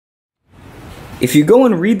If you go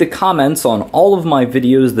and read the comments on all of my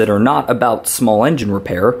videos that are not about small engine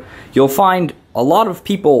repair, you'll find a lot of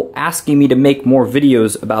people asking me to make more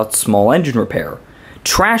videos about small engine repair.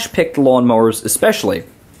 Trash-picked lawnmowers especially.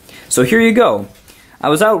 So here you go. I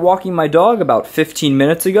was out walking my dog about 15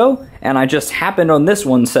 minutes ago, and I just happened on this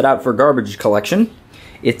one set out for garbage collection.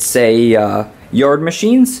 It's a Yard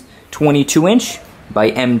Machines 22-inch by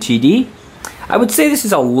MTD. I would say this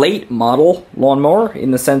is a late model lawnmower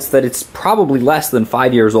in the sense that it's probably less than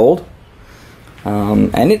 5 years old.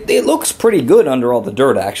 And it looks pretty good under all the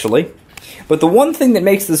dirt, actually. But the one thing that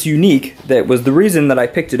makes this unique, that was the reason that I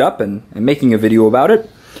picked it up and I'm making a video about it,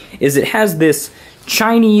 is it has this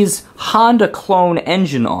Chinese Honda clone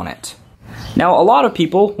engine on it. Now, a lot of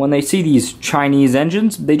people, when they see these Chinese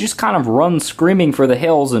engines, they just kind of run screaming for the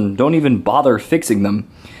hills and don't even bother fixing them.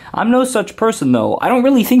 I'm no such person, though. I don't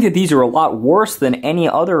really think that these are a lot worse than any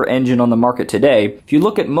other engine on the market today. If you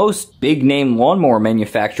look at most big-name lawnmower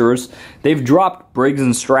manufacturers, they've dropped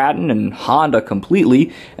Briggs & Stratton and Honda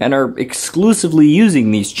completely and are exclusively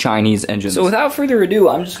using these Chinese engines. So without further ado,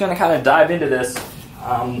 I'm just going to kind of dive into this.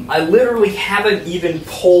 I literally haven't even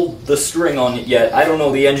pulled the string on it yet. I don't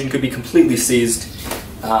know, the engine could be completely seized.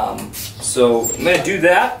 So I'm going to do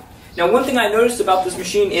that. Now, one thing I noticed about this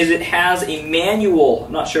machine is it has a manual,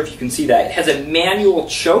 I'm not sure if you can see that, it has a manual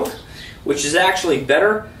choke, which is actually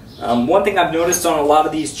better. One thing I've noticed on a lot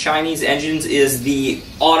of these Chinese engines is the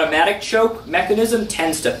automatic choke mechanism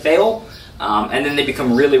tends to fail, and then they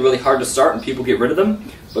become really, really hard to start and people get rid of them.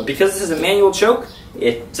 But because this is a manual choke,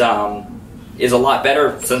 it is a lot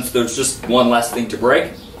better since there's just one less thing to break.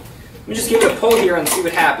 Let me just give it a pull here and see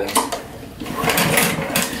what happens.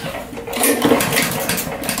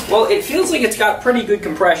 Well, it feels like it's got pretty good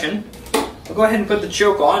compression. I'll go ahead and put the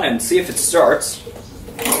choke on and see if it starts.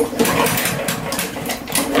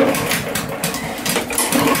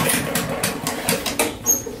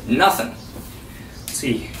 Nothing. Let's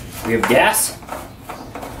see. We have gas?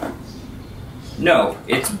 No,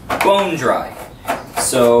 it's bone dry.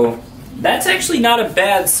 So that's actually not a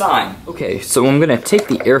bad sign. Okay, so I'm gonna take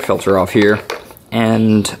the air filter off here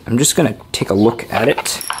and I'm just gonna take a look at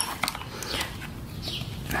it.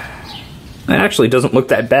 It actually doesn't look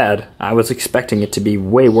that bad. I was expecting it to be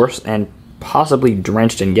way worse and possibly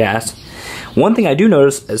drenched in gas. One thing I do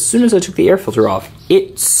notice, as soon as I took the air filter off,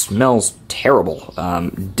 it smells terrible.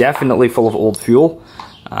 Definitely full of old fuel.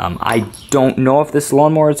 I don't know if this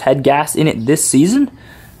lawnmower has had gas in it this season.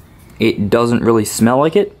 It doesn't really smell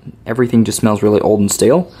like it. Everything just smells really old and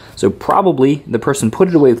stale. So probably the person put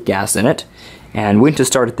it away with gas in it and went to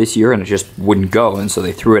start it this year and it just wouldn't go, and so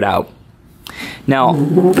they threw it out. Now,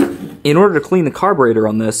 in order to clean the carburetor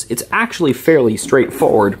on this, it's actually fairly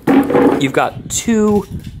straightforward. You've got two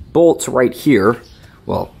bolts right here,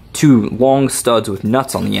 well, two long studs with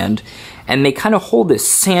nuts on the end, and they kind of hold this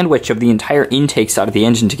sandwich of the entire intake side of the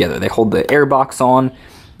engine together. They hold the air box on,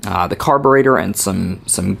 the carburetor, and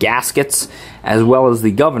some gaskets, as well as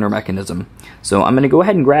the governor mechanism. So I'm going to go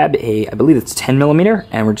ahead and grab I believe it's 10mm,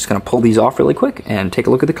 and we're just going to pull these off really quick and take a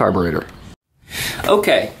look at the carburetor.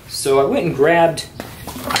 Okay, so I went and grabbed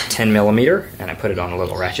a 10mm, and I put it on a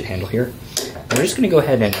little ratchet handle here. And we're just going to go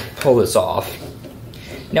ahead and pull this off.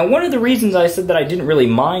 Now, one of the reasons I said that I didn't really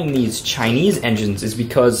mind these Chinese engines is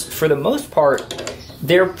because, for the most part,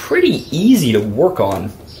 they're pretty easy to work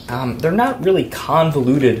on. They're not really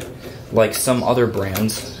convoluted like some other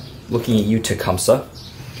brands. Looking at you, Tecumseh.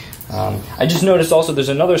 I just noticed also there's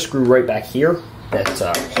another screw right back here that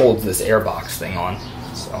holds this airbox thing on.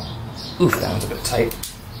 So, oof, that one's a bit tight.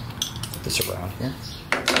 Put this around here.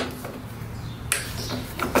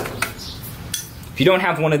 If you don't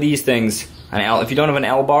have one of these things, if you don't have an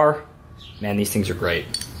L bar, man, these things are great.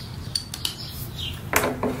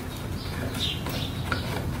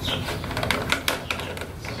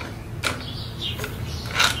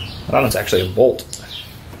 That one's actually a bolt.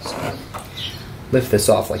 So, lift this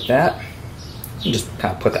off like that. And just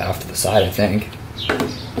kind of put that off to the side, I think.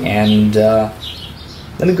 And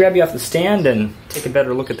let me grab you off the stand and take a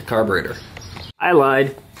better look at the carburetor. I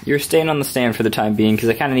lied. You're staying on the stand for the time being because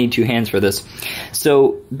I kind of need two hands for this.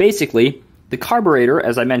 So basically, the carburetor,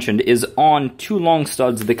 as I mentioned, is on two long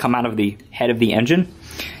studs that come out of the head of the engine.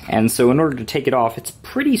 And so in order to take it off, it's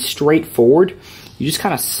pretty straightforward. You just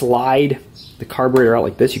kind of slide the carburetor out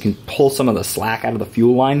like this. You can pull some of the slack out of the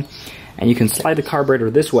fuel line, and you can slide the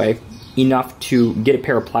carburetor this way enough to get a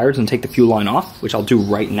pair of pliers and take the fuel line off, which I'll do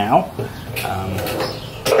right now.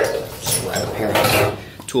 Just grab a pair of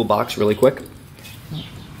toolbox really quick.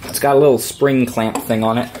 It's got a little spring clamp thing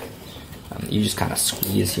on it. You just kind of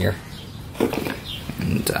squeeze here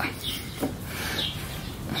and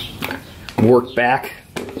work back.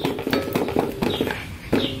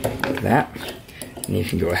 like that. And you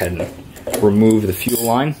can go ahead and remove the fuel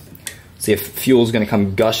line. See if fuel is going to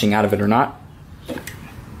come gushing out of it or not.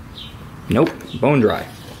 Nope, bone dry.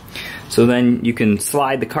 So then you can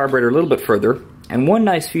slide the carburetor a little bit further. And one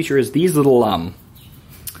nice feature is these little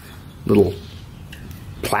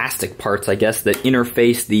plastic parts, I guess, that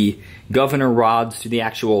interface the governor rods to the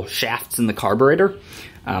actual shafts in the carburetor.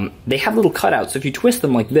 They have little cutouts, so if you twist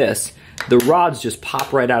them like this, the rods just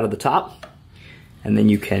pop right out of the top, and then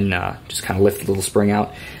you can just kind of lift the little spring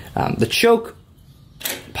out. The choke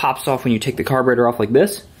pops off when you take the carburetor off like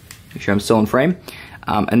this. Make sure I'm still in frame.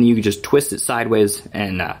 And then you can just twist it sideways,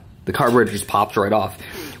 and the carburetor just pops right off,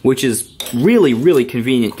 which is really, really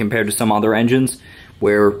convenient compared to some other engines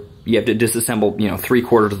where you have to disassemble,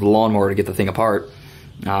 3/4 of the lawnmower to get the thing apart.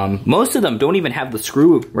 Most of them don't even have the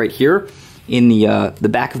screw right here in the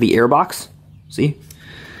back of the airbox. See?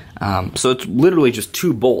 So it's literally just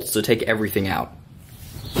 2 bolts to take everything out.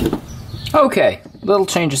 Okay, little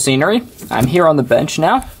change of scenery. I'm here on the bench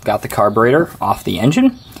now. Got the carburetor off the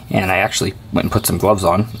engine, and I actually went and put some gloves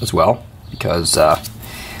on as well because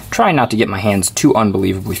trying not to get my hands too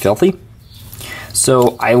unbelievably filthy.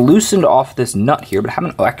 So I loosened off this nut here, but I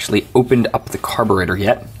haven't actually opened up the carburetor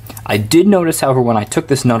yet. I did notice, however, when I took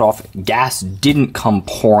this nut off, gas didn't come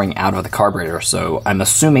pouring out of the carburetor, so I'm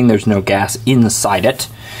assuming there's no gas inside it.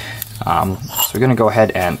 So we're going to go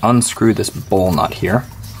ahead and unscrew this bowl nut here.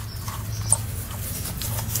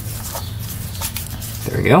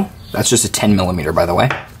 There we go. That's just a 10mm, by the way.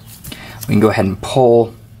 We can go ahead and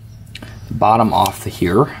pull the bottom off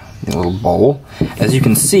here, the little bowl. As you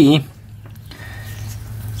can see,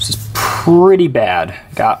 this is pretty bad.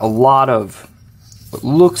 Got a lot of what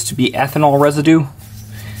looks to be ethanol residue.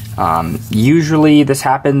 Usually this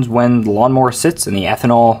happens when the lawnmower sits and the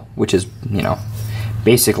ethanol, which is,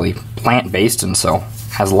 basically plant-based and so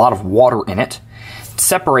has a lot of water in it,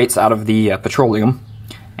 separates out of the petroleum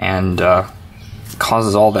and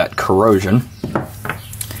causes all that corrosion.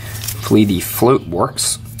 Hopefully the float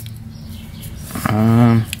works.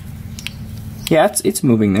 Yeah, it's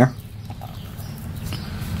moving there.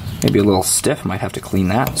 Maybe a little stiff, might have to clean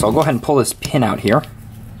that. So I'll go ahead and pull this pin out here.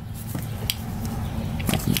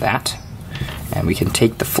 Like that. And we can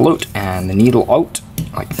take the float and the needle out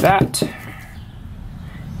like that.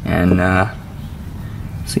 And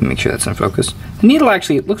see, make sure that's in focus. The needle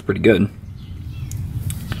actually, it looks pretty good.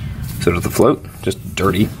 So does the float, just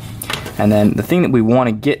dirty. And then the thing that we want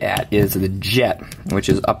to get at is the jet, which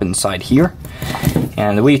is up inside here.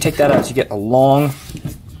 And the way you take that out is you get a long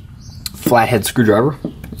flathead screwdriver.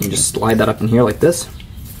 You can just slide that up in here like this.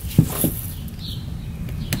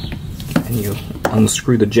 And you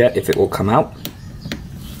unscrew the jet if it will come out.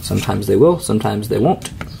 Sometimes they will, sometimes they won't.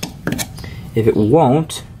 If it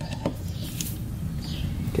won't,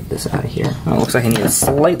 get this out of here. Oh, it looks like I need a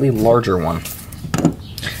slightly larger one.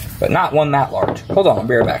 But not one that large. Hold on, I'll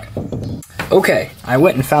be right back. Okay, I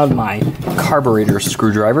went and found my carburetor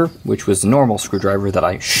screwdriver, which was the normal screwdriver that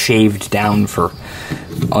I shaved down for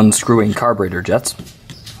unscrewing carburetor jets.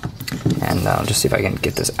 And I'll just see if I can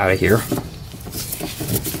get this out of here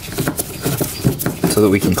so that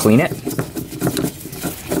we can clean it.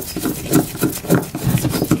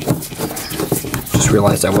 Just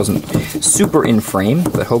realized I wasn't super in frame,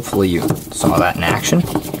 but hopefully you saw that in action.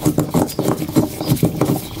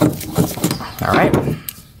 Alright.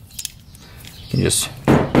 You can just...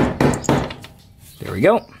 There we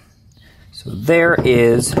go. So there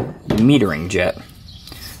is the metering jet.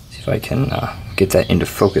 See if I can get that into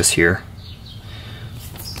focus here.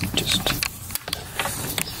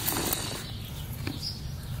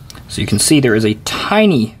 So you can see there is a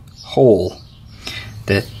tiny hole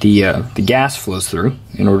that the gas flows through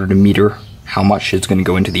in order to meter how much is going to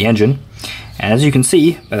go into the engine. And as you can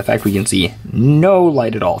see, by the fact we can see no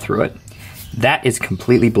light at all through it, that is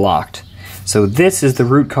completely blocked. So this is the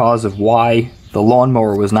root cause of why the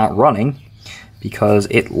lawnmower was not running, because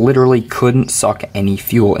it literally couldn't suck any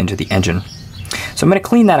fuel into the engine. So I'm going to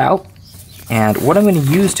clean that out, and what I'm going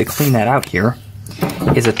to use to clean that out here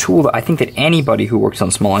is a tool that I think that anybody who works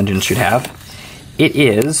on small engines should have. It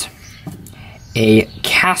is a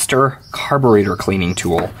caster carburetor cleaning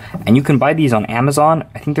tool, and you can buy these on Amazon.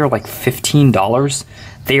 I think they're like $15.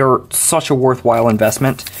 They are such a worthwhile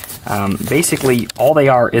investment. Basically, all they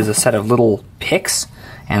are is a set of little picks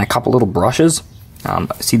and a couple little brushes.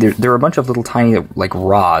 See, there are a bunch of little tiny like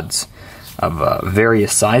rods of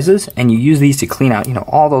various sizes, and you use these to clean out,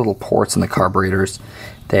 all the little ports in the carburetors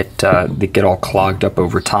that get all clogged up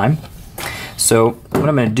over time. So what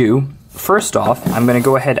I'm going to do, first off, I'm going to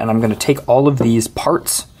go ahead and I'm going to take all of these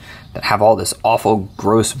parts that have all this awful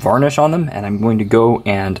gross varnish on them, and I'm going to go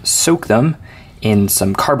and soak them in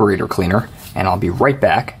some carburetor cleaner, and I'll be right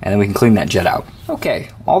back, and then we can clean that jet out. Okay,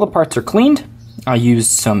 all the parts are cleaned. I used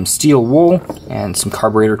some steel wool and some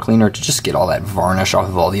carburetor cleaner to just get all that varnish off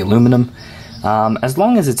of all the aluminum. As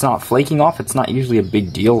long as it's not flaking off, it's not usually a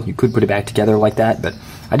big deal. You could put it back together like that, but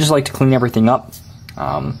I just like to clean everything up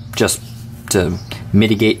just to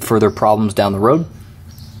mitigate further problems down the road.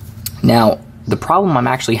 Now, the problem I'm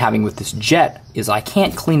actually having with this jet is I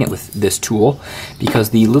can't clean it with this tool because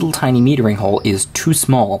the little tiny metering hole is too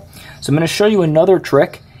small. So I'm going to show you another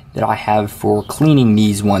trick that I have for cleaning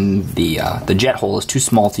these when the jet hole is too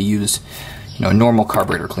small to use, a normal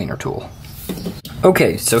carburetor cleaner tool.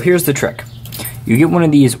 Okay, so here's the trick. You get one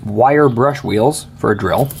of these wire brush wheels for a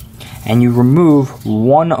drill, and you remove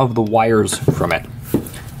one of the wires from it.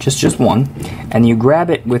 Just one, and you grab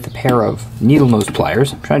it with a pair of needle nose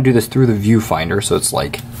pliers. I'm trying to do this through the viewfinder, so it's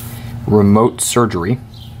like remote surgery.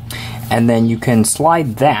 And then you can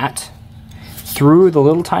slide that through the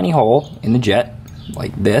little tiny hole in the jet,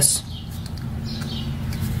 like this.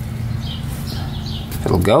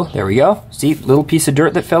 It'll go, there we go. See, little piece of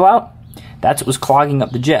dirt that fell out? That's what was clogging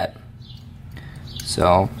up the jet.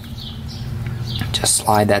 So, just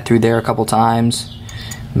slide that through there a couple times.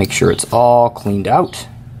 Make sure it's all cleaned out,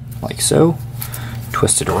 like so.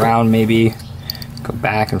 Twist it around maybe. Go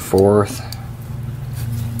back and forth,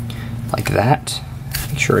 like that.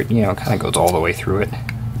 Make sure it, kind of goes all the way through it,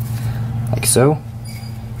 like so.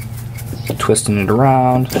 Twisting it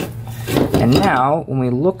around. And now, when we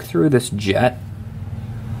look through this jet,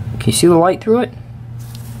 can you see the light through it?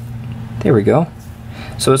 There we go.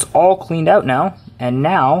 So it's all cleaned out now, and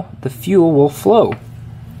now the fuel will flow.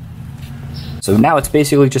 So now it's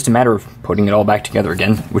basically just a matter of putting it all back together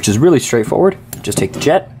again, which is really straightforward. Just take the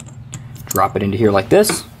jet, drop it into here like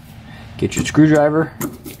this, get your screwdriver,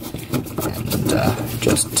 and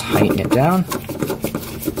just tighten it down.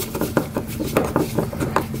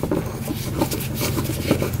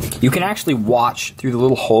 You can actually watch through the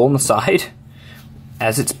little hole in the side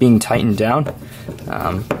as it's being tightened down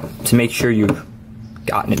to make sure you've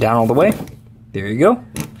gotten it down all the way. There you go,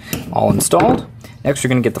 all installed. Next we're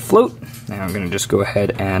going to get the float, and I'm going to just go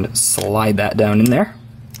ahead and slide that down in there.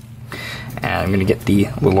 And I'm going to get the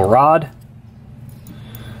little rod,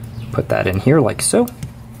 put that in here like so.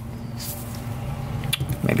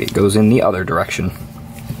 Maybe it goes in the other direction.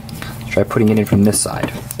 Let's try putting it in from this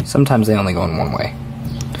side. Sometimes they only go in one way.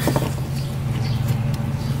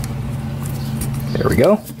 There we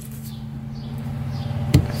go.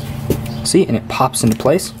 See, and it pops into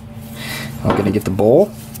place. I'm going to get the bowl.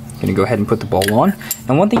 I'm going to go ahead and put the bowl on.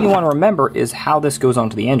 And one thing you want to remember is how this goes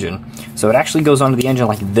onto the engine. So it actually goes onto the engine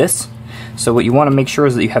like this. So what you want to make sure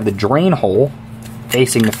is that you have the drain hole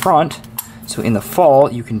facing the front. So in the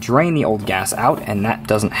fall, you can drain the old gas out, and that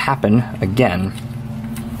doesn't happen again.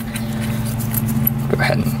 Go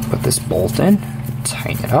ahead and put this bolt in,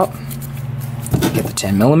 tighten it up, get the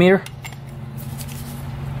 10mm.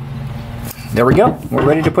 There we go, we're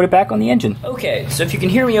ready to put it back on the engine. Okay, so if you can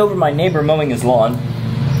hear me over my neighbor mowing his lawn,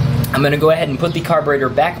 I'm going to go ahead and put the carburetor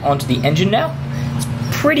back onto the engine now. It's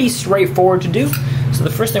pretty straightforward to do. So the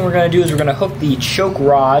first thing we're going to do is we're going to hook the choke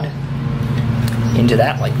rod into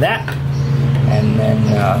that like that, and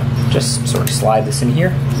then just sort of slide this in here,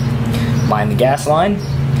 line the gas line,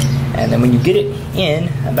 and then when you get it in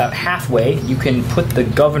about halfway, you can put the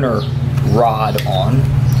governor rod on,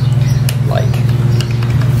 like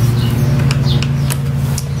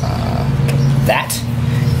that,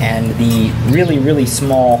 and the really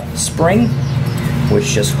small spring, which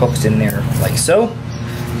just hooks in there like so.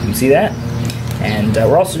 You can see that. And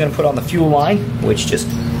we're also going to put on the fuel line, which just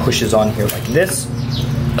pushes on here like this.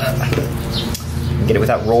 Get it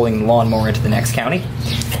without rolling the lawnmower into the next county.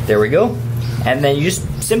 There we go. And then you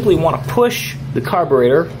just simply want to push the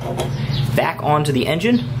carburetor back onto the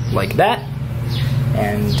engine like that.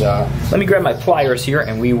 And let me grab my pliers here,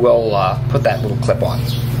 and we will put that little clip on.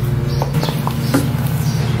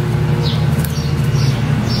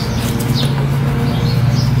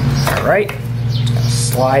 Alright,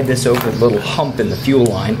 slide this over the little hump in the fuel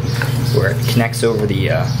line where it connects over the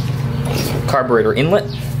carburetor inlet.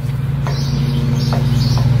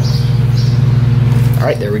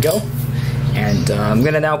 Alright, there we go. And I'm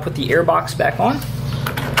going to now put the air box back on.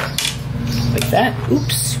 Like that.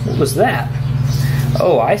 Oops, what was that?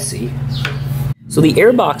 Oh, I see. So the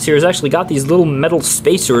air box here has actually got these little metal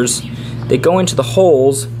spacers that go into the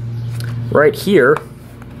holes right here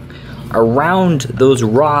around those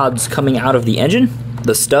rods coming out of the engine,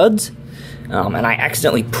 the studs, and I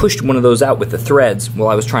accidentally pushed one of those out with the threads while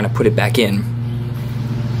I was trying to put it back in.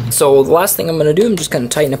 So the last thing I'm going to do, I'm just going to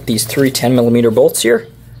tighten up these three 10mm bolts here.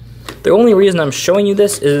 The only reason I'm showing you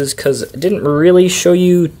this is because I didn't really show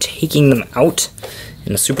you taking them out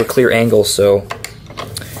in a super clear angle, so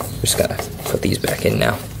I'm just gonna put these back in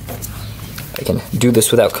now. I can do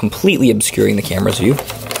this without completely obscuring the camera's view.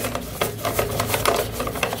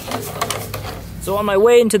 So on my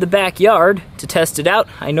way into the backyard to test it out,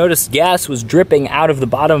 I noticed gas was dripping out of the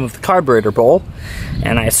bottom of the carburetor bowl,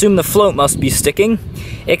 and I assumed the float must be sticking,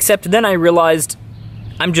 except then I realized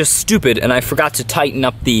I'm just stupid and I forgot to tighten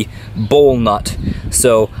up the bowl nut.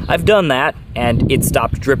 So I've done that and it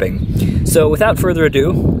stopped dripping. So without further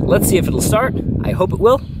ado, let's see if it'll start. I hope it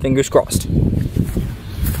will. Fingers crossed.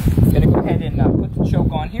 I'm gonna go ahead and put the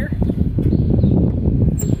choke on here.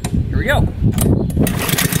 Here we go.